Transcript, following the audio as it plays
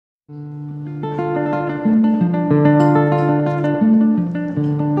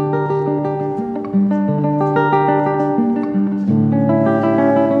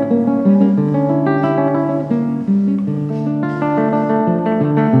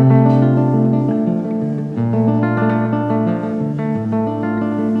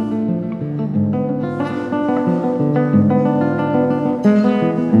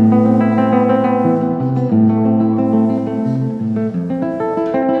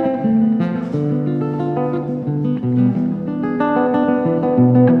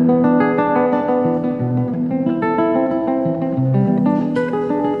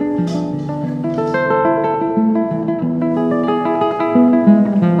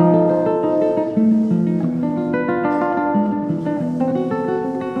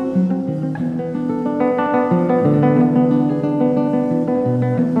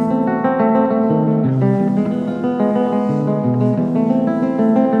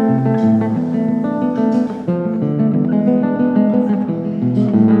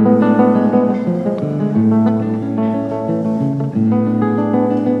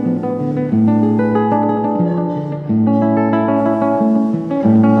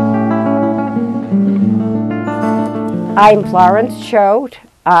I'm Florence Choate.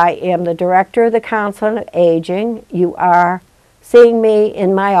 I am the Director of the Council on Aging. You are seeing me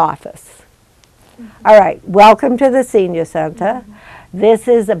in my office. All right, welcome to the Senior Center. This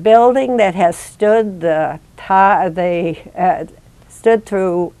is a building that has stood stood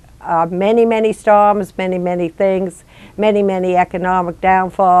through many, many storms, many things, many economic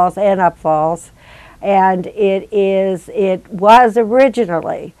downfalls and upfalls. And it was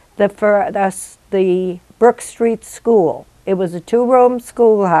originally the Brook Street School. It was a two-room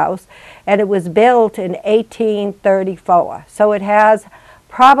schoolhouse, and it was built in 1834. So it has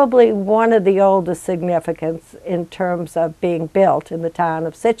probably one of the oldest significance in terms of being built in the town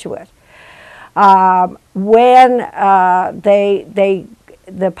of Scituate. When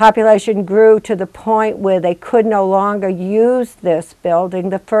the population grew to the point where they could no longer use this building,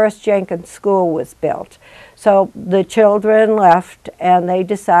 the first Jenkins School was built. So the children left, and they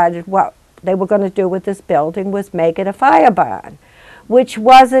decided what they were going to do with this building was make it a fire barn, which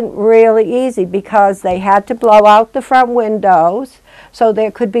wasn't really easy because they had to blow out the front windows so there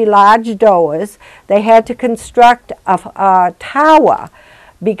could be large doors. They had to construct a tower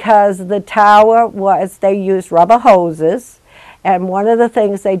because the tower they used rubber hoses, and one of the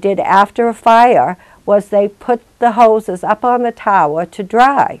things they did after a fire was they put the hoses up on the tower to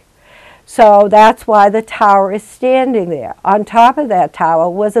dry. So that's why the tower is standing there. On top of that tower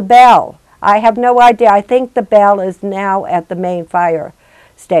was a bell. I have no idea. I think the bell is now at the main fire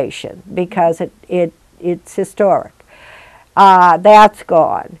station because it's historic. That's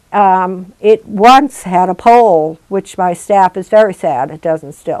gone. It once had a pole, which my staff is very sad it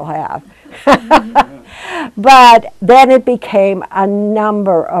doesn't still have. But then it became a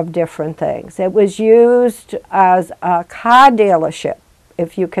number of different things. It was used as a car dealership,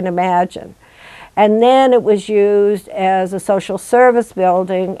 if you can imagine. And then it was used as a social service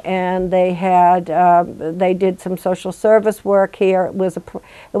building, and they did some social service work here. It was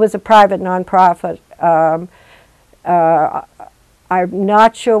a private nonprofit. I'm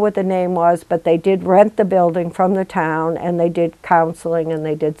not sure what the name was, but they did rent the building from the town, and they did counseling, and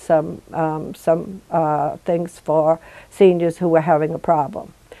they did some things for seniors who were having a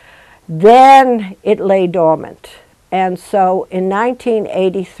problem. Then it lay dormant, and so in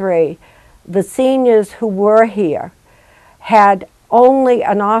 1983, the seniors who were here had only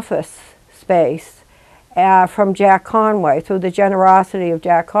an office space from Jack Conway, through the generosity of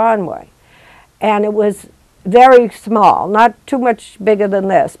Jack Conway. And it was very small, not too much bigger than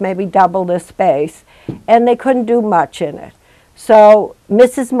this, maybe double this space, and they couldn't do much in it. So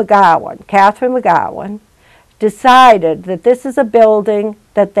Mrs. McGowan, Catherine McGowan, decided that this is a building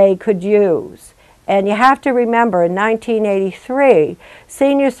that they could use. And you have to remember, in 1983,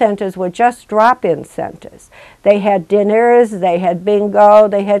 senior centers were just drop-in centers. They had dinners, they had bingo,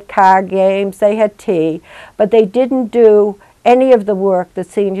 they had card games, they had tea, but they didn't do any of the work that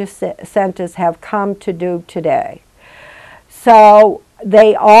senior centers have come to do today. So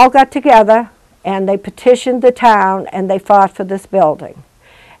they all got together, and they petitioned the town, and they fought for this building.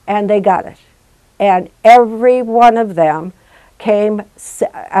 And they got it. And every one of them came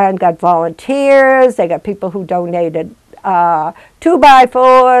and got volunteers. They got people who donated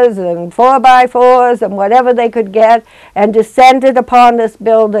 2x4s and 4x4s and whatever they could get, and descended upon this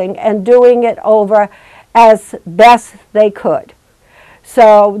building and doing it over as best they could.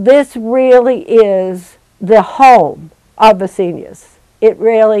 So this really is the home of the seniors. It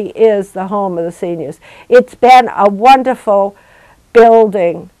really is the home of the seniors. It's been a wonderful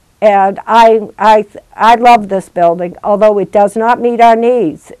building And I love this building, although it does not meet our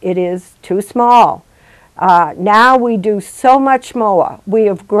needs. It is too small. Now we do so much more. We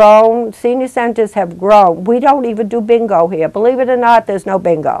have grown, senior centers have grown. We don't even do bingo here. Believe it or not, there's no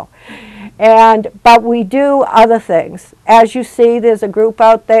bingo. But we do other things. As you see, there's a group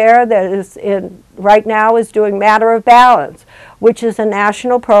out there that is right now is doing Matter of Balance, which is a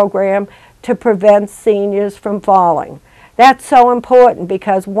national program to prevent seniors from falling. That's so important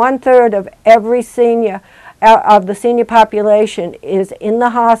because 1/3 of every senior, of the senior population is in the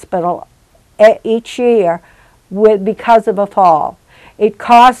hospital each year because of a fall. It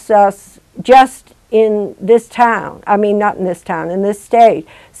costs us just in this town, I mean not in this town, in this state,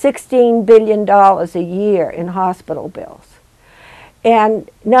 $16 billion a year in hospital bills. And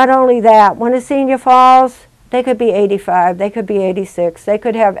not only that, when a senior falls, they could be 85, they could be 86, they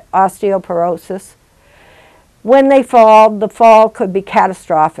could have osteoporosis. When they fall, the fall could be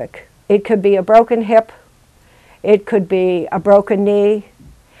catastrophic. It could be a broken hip, it could be a broken knee,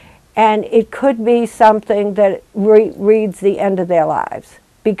 and it could be something that reads the end of their lives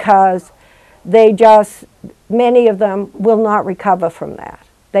because many of them will not recover from that.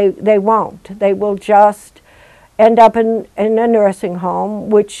 They won't. They will just end up in a nursing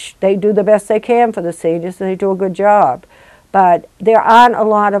home, which they do the best they can for the seniors, and they do a good job. But there aren't a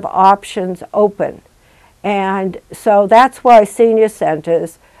lot of options open. And so that's why senior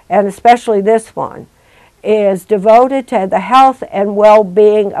centers, and especially this one, is devoted to the health and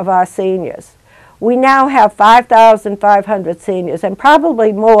well-being of our seniors. We now have 5,500 seniors, and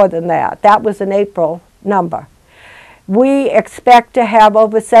probably more than that. That was an April number. We expect to have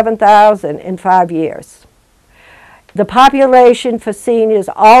over 7,000 in 5 years. The population for seniors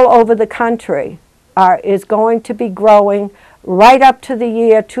all over the country is going to be growing right up to the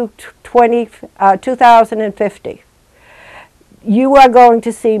year 2050. You are going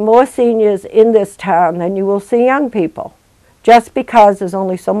to see more seniors in this town than you will see young people, just because there's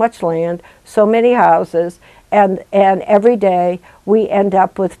only so much land, so many houses, and every day we end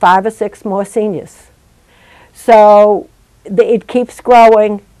up with 5 or 6 more seniors. So it keeps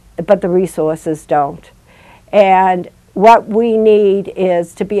growing, but the resources don't. And what we need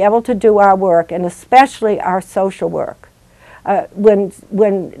is to be able to do our work, and especially our social work. When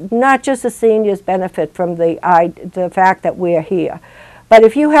not just the seniors benefit from the fact that we're here, but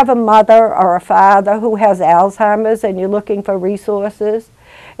if you have a mother or a father who has Alzheimer's and you're looking for resources,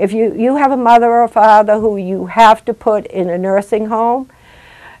 if you have a mother or a father who you have to put in a nursing home,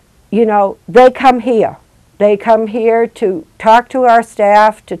 you know, they come here. They come here to talk to our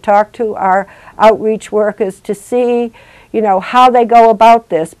staff, to talk to our outreach workers, to see, you know, how they go about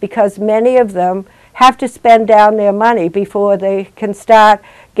this, because many of them have to spend down their money before they can start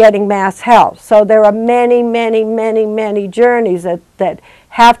getting mass health. So there are many, many, many, many journeys that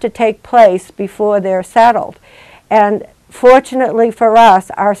have to take place before they're settled. And fortunately for us,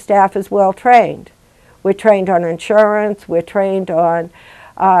 our staff is well trained. We're trained on insurance, we're trained on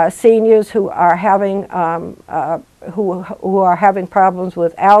seniors who are having who are having problems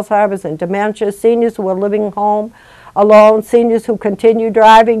with Alzheimer's and dementia, seniors who are living home alone, seniors who continue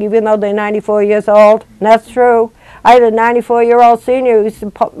driving even though they're 94 years old. And that's true. I had a 94-year-old senior who used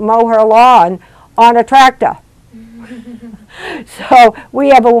to mow her lawn on a tractor. So we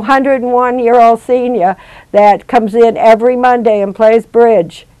have a 101-year-old senior that comes in every Monday and plays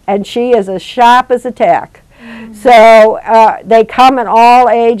bridge, and she is as sharp as a tack. So they come in all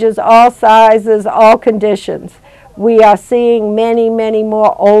ages, all sizes, all conditions. We are seeing many, many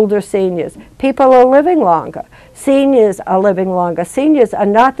more older seniors. People are living longer. Seniors are living longer. Seniors are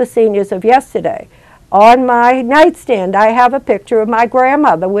not the seniors of yesterday. On my nightstand, I have a picture of my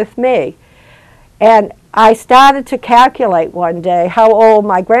grandmother with me. And I started to calculate one day how old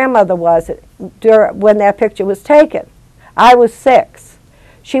my grandmother was when that picture was taken. I was 6.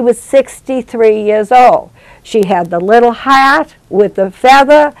 She was 63 years old. She had the little hat with the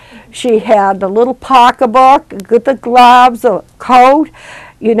feather. She had the little pocketbook with the gloves, a coat,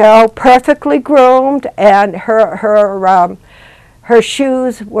 you know, perfectly groomed, and her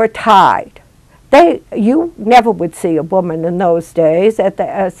shoes were tied. You never would see a woman in those days at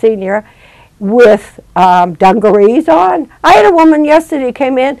the senior with dungarees on. I had a woman yesterday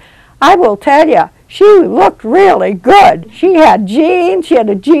came in. I will tell you, she looked really good. She had jeans, she had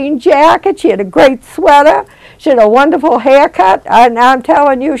a jean jacket, she had a great sweater, she had a wonderful haircut, and I'm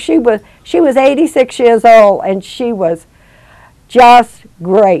telling you, she was 86 years old, and she was just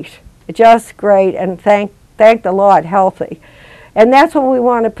great, and thank the Lord, healthy. And that's what we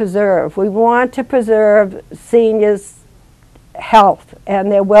want to preserve. We want to preserve seniors health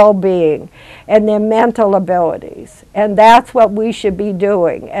and their well-being and their mental abilities. And that's what we should be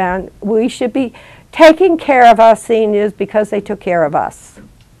doing. And we should be taking care of our seniors because they took care of us.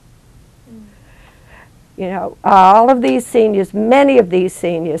 You know, all of these seniors, many of these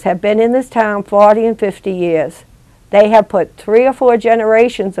seniors have been in this town 40 and 50 years. They have put 3 or 4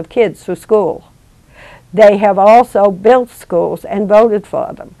 generations of kids through school. They have also built schools and voted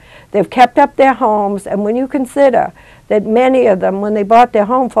for them. They've kept up their homes, and when you consider that many of them, when they bought their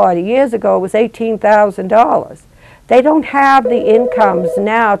home 40 years ago, was $18,000. They don't have the incomes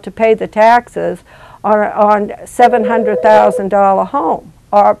now to pay the taxes on $700,000 home,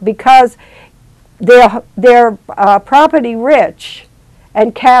 or because they're property rich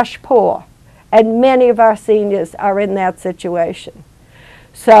and cash poor, and many of our seniors are in that situation.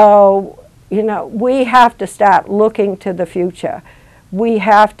 So, you know, we have to start looking to the future. We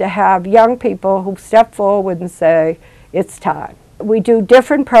have to have young people who step forward and say, it's time. We do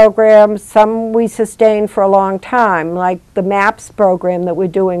different programs. Some we sustain for a long time, like the MAPS program that we're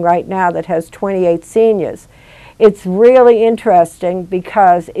doing right now that has 28 seniors. It's really interesting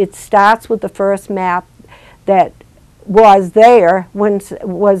because it starts with the first map that was there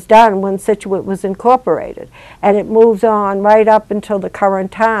was done when Scituate was incorporated, and it moves on right up until the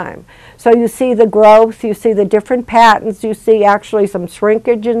current time. So you see the growth, you see the different patterns, you see actually some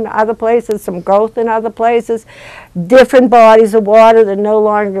shrinkage in other places, some growth in other places, different bodies of water that no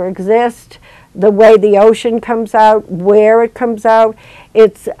longer exist, the way the ocean comes out, where it comes out.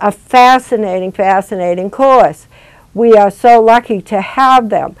 It's a fascinating, fascinating course. We are so lucky to have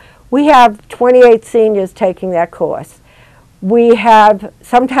them. We have 28 seniors taking that course. We have,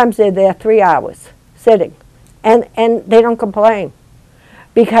 sometimes they're there 3 hours sitting, and they don't complain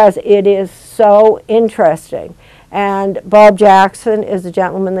because it is so interesting. And Bob Jackson is the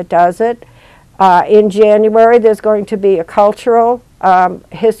gentleman that does it. In January, there's going to be a cultural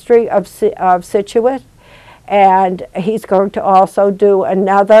history of Scituate, and he's going to also do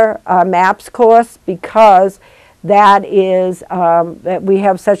another MAPS course because that is, that we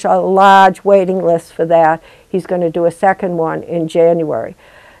have such a large waiting list for that. He's going to do a second one in January.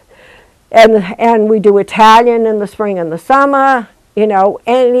 And we do Italian in the spring and the summer. You know,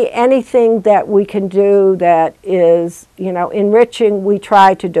 anything that we can do that is, you know, enriching, we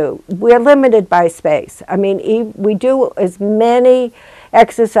try to do. We're limited by space. I mean, we do as many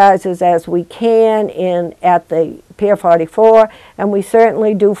exercises as we can at the Pier 44, and we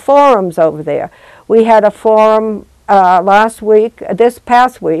certainly do forums over there. We had a forum this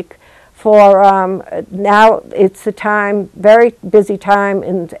past week, for now it's a time, very busy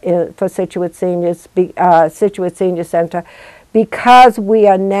time for Scituate Seniors, Scituate Senior Center, because we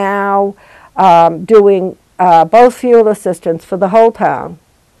are now doing both fuel assistance for the whole town,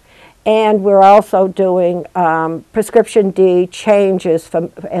 and we're also doing prescription D changes,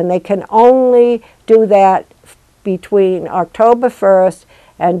 and they can only do that between October 1st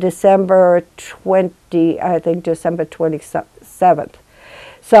and December 27th.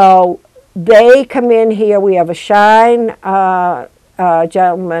 So they come in here. We have a Shine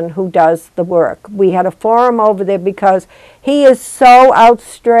gentleman who does the work. We had a forum over there because he is so out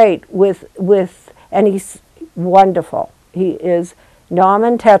straight and he's wonderful. He is,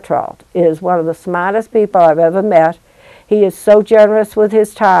 Norman Tetrault is one of the smartest people I've ever met. He is so generous with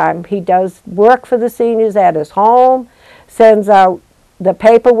his time. He does work for the seniors at his home, sends out the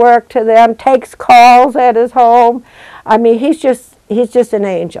paperwork to them, takes calls at his home. I mean, he's just an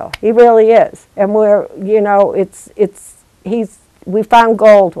angel. He really is. And we're, you know, we found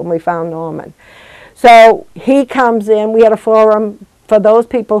gold when we found Norman. So he comes in. We had a forum for those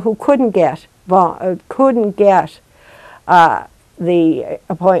people who couldn't get the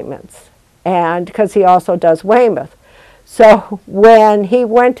appointments, and because he also does Weymouth. So when he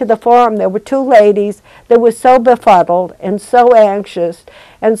went to the forum, there were 2 ladies that were so befuddled and so anxious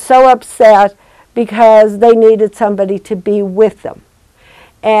and so upset because they needed somebody to be with them.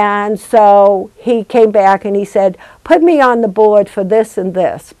 And so he came back and he said, put me on the board for this and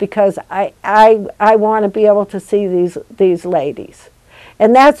this, because I want to be able to see these ladies.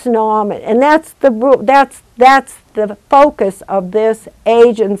 And that's Norman, and that's the focus of this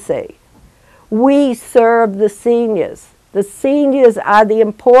agency. We serve the seniors. The seniors are the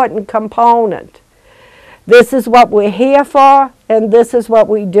important component. This is what we're here for, and this is what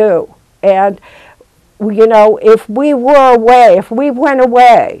we do. And, you know, if we went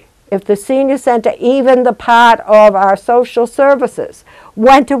away, if the senior center, even the part of our social services,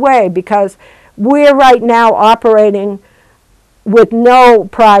 went away, because we're right now operating with no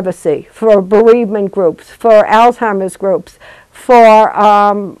privacy for bereavement groups, for Alzheimer's groups, for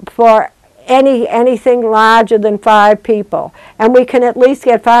anything larger than 5 people. And we can at least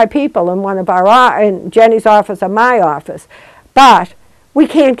get 5 people in one of our, in Jenny's office or my office. But we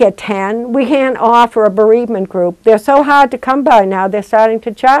can't get 10. We can't offer a bereavement group. They're so hard to come by now, they're starting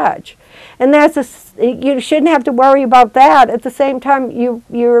to charge. And you shouldn't have to worry about that. At the same time,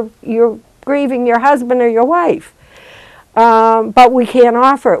 you're grieving your husband or your wife. But we can't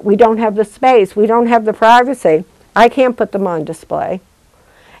offer it. We don't have the space. We don't have the privacy. I can't put them on display.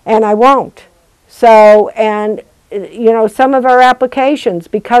 And I won't. So, and you know, some of our applications,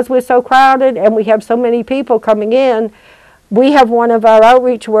 because we're so crowded and we have so many people coming in, we have one of our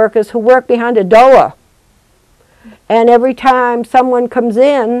outreach workers who work behind a door. And every time someone comes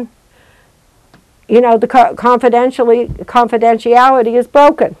in, you know, the confidentiality is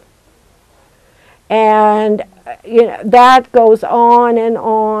broken. And you know, that goes on and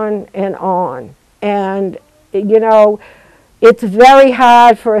on and on. And you know, it's very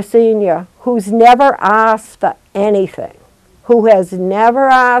hard for a senior who's never asked for anything, who has never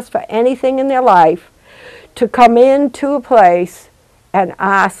asked for anything in their life, to come into a place and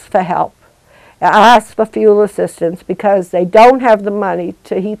ask for help, ask for fuel assistance, because they don't have the money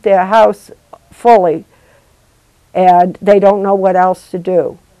to heat their house fully and they don't know what else to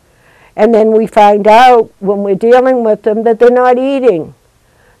do. And then we find out when we're dealing with them that they're not eating.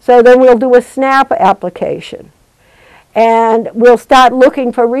 So then we'll do a SNAP application. And we'll start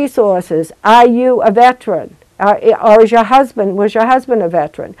looking for resources. Are you a veteran? Or was your husband a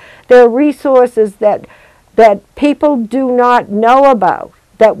veteran? There are resources that people do not know about,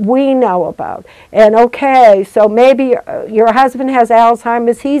 that we know about. And okay, so maybe your husband has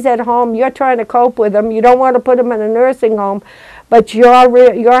Alzheimer's, he's at home, you're trying to cope with him, you don't want to put him in a nursing home, but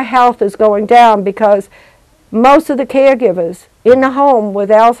your health is going down, because most of the caregivers in the home with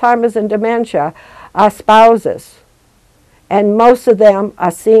Alzheimer's and dementia are spouses. And most of them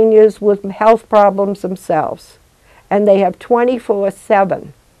are seniors with health problems themselves. And they have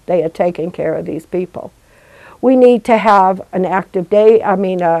 24/7, they are taking care of these people. We need to have an active day,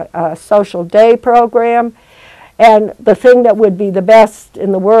 a social day program. And the thing that would be the best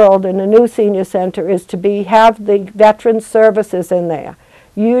in the world in a new senior center is to have the veteran services in there.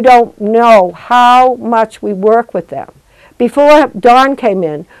 You don't know how much we work with them. Before Dawn came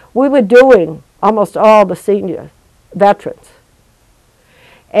in, we were doing almost all the senior veterans.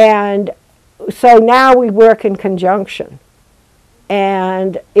 And so now we work in conjunction.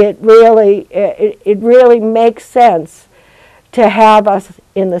 And it really makes sense to have us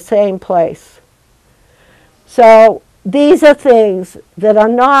in the same place. So these are things that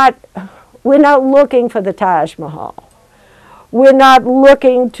we're not looking for the Taj Mahal. We're not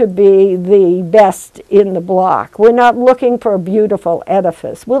looking to be the best in the block. We're not looking for a beautiful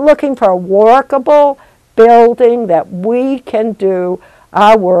edifice. We're looking for a workable building that we can do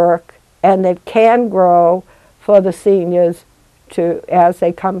our work and that can grow for the seniors as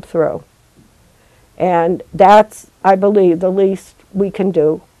they come through. And that's, I believe, the least we can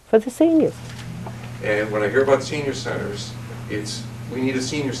do for the seniors. And when I hear about senior centers, we need a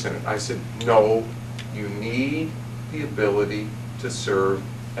senior center. I said, no, you need the ability to serve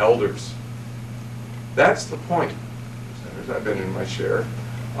elders. That's the point. I've been in my share.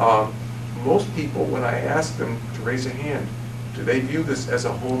 Most people, when I ask them to raise a hand, do they view this as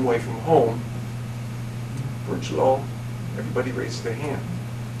a home away from home? Virtually all, everybody raises their hand.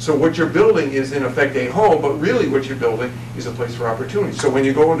 So what you're building is in effect a home, but really what you're building is a place for opportunity. So when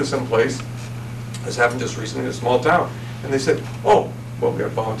you go into some place, this happened just recently in a small town, and they said, oh, well, we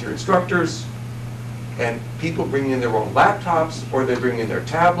have volunteer instructors, and people bring in their own laptops, or they bring in their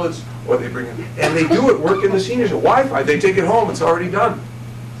tablets, or they bring in, and they do it, work in the seniors, Wi-Fi, they take it home, it's already done.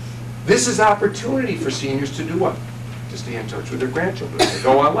 This is opportunity for seniors to do what? To stay in touch with their grandchildren, to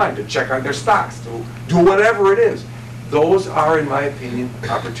go online, to check on their stocks, to do whatever it is. Those are, in my opinion,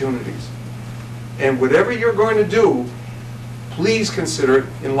 opportunities. And whatever you're going to do, please consider it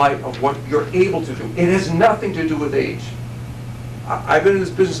in light of what you're able to do. It has nothing to do with age. I've been in this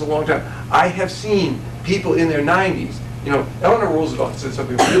business a long time. I have seen people in their 90s. You know, Eleanor Roosevelt said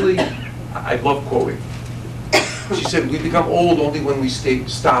something really, I love quoting. She said, we become old only when we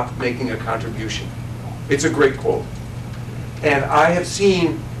stop making a contribution. It's a great quote. And I have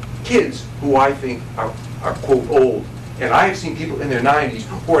seen kids who I think are quote, old. And I have seen people in their 90s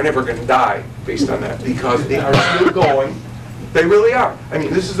who are never going to die based on that, because they are still going. They really are. I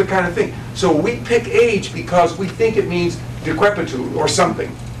mean, this is the kind of thing. So we pick age because we think it means decrepitude or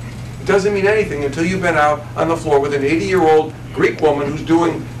something. It doesn't mean anything until you've been out on the floor with an 80-year-old Greek woman who's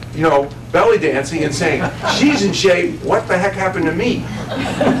doing, you know, belly dancing and saying, she's in shape, what the heck happened to me?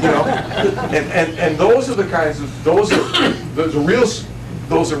 You know? And those are the kinds of, those are the real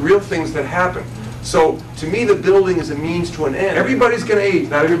Those are real things that happen. So to me, the building is a means to an end. Everybody's going to age.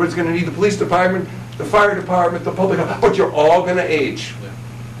 Not everybody's going to need the police department, the fire department, the public health, but you're all going to age.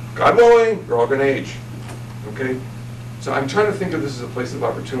 God willing, you're all going to age. Okay? So I'm trying to think of this as a place of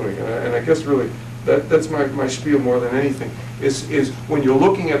opportunity, and I guess really that's my spiel more than anything, is when you're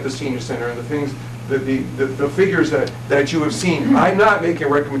looking at the senior center and the things, the figures that you have seen. I'm not making a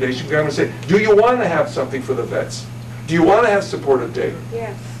recommendation. I'm going to say, do you want to have something for the vets? Do you want to have supportive day?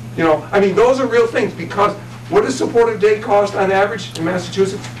 Yes. You know, I mean, those are real things, because what does supportive day cost on average in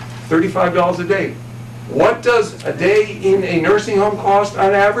Massachusetts? $35 a day. What does a day in a nursing home cost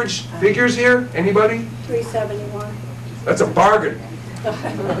on average? Figures here? Anybody? $371. That's a bargain.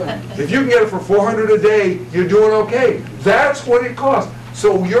 If you can get it for $400 a day, you're doing okay. That's what it costs.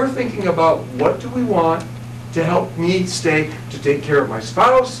 So you're thinking about, what do we want to help me stay, to take care of my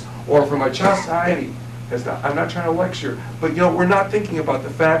spouse or for my child? Society. I'm not trying to lecture, but you know, we're not thinking about the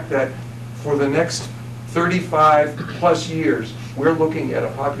fact that for the next 35 plus years, we're looking at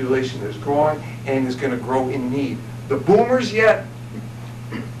a population that's growing and is going to grow in need. The boomers yet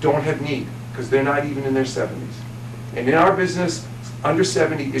don't have need, because they're not even in their 70s. And in our business, under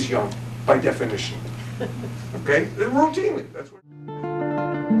 70 is young, by definition. Okay? Routinely. That's what